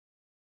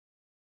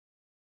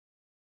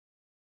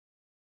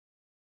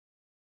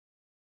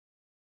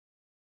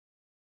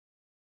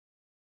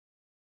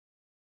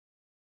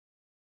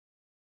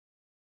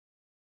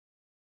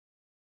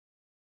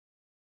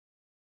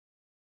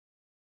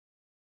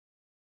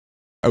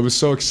I was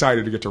so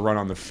excited to get to run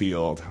on the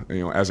field,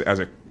 as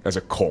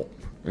a Colt,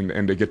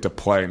 and to get to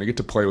play,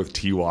 with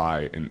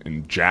Ty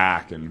and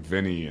Jack and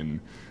Vinny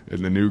and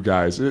the new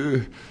guys.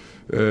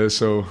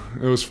 So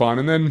it was fun,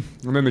 and then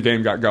the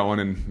game got going,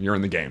 and you're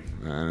in the game,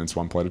 and it's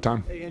one play at a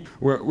time.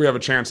 We have a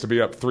chance to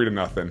be up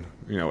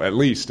 3-0, at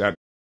least at.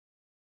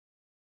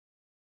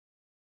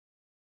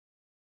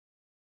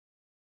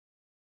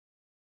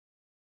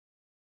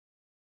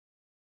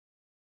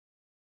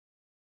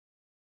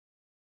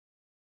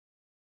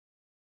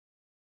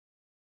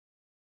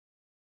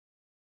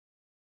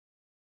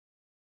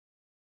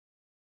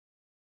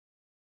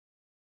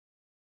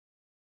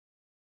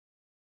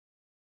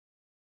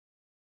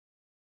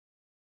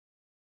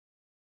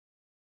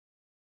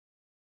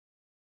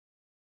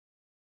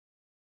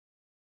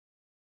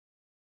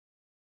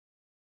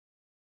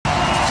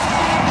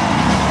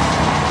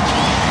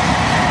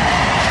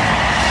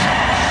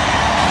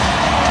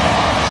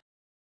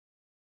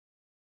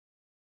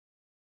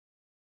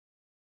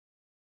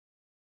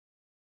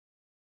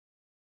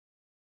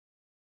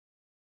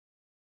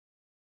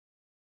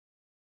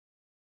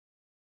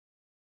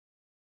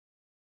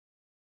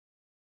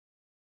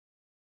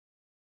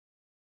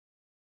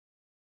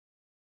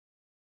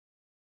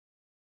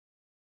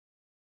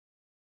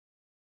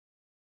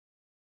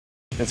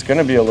 It's going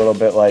to be a little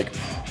bit like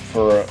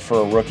for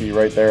a rookie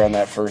right there on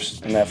that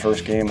first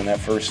game in that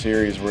first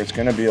series, where it's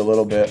going to be a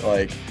little bit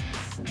like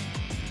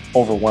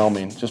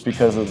overwhelming just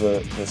because of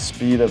the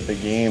speed of the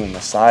game and the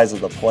size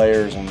of the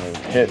players and the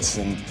hits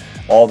and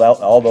all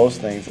those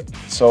things.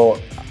 So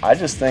I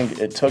just think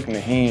it took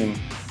Naheem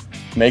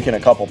making a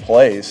couple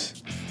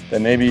plays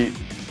that maybe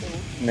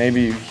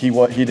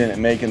he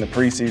didn't make in the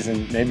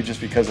preseason, maybe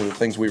just because of the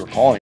things we were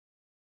calling.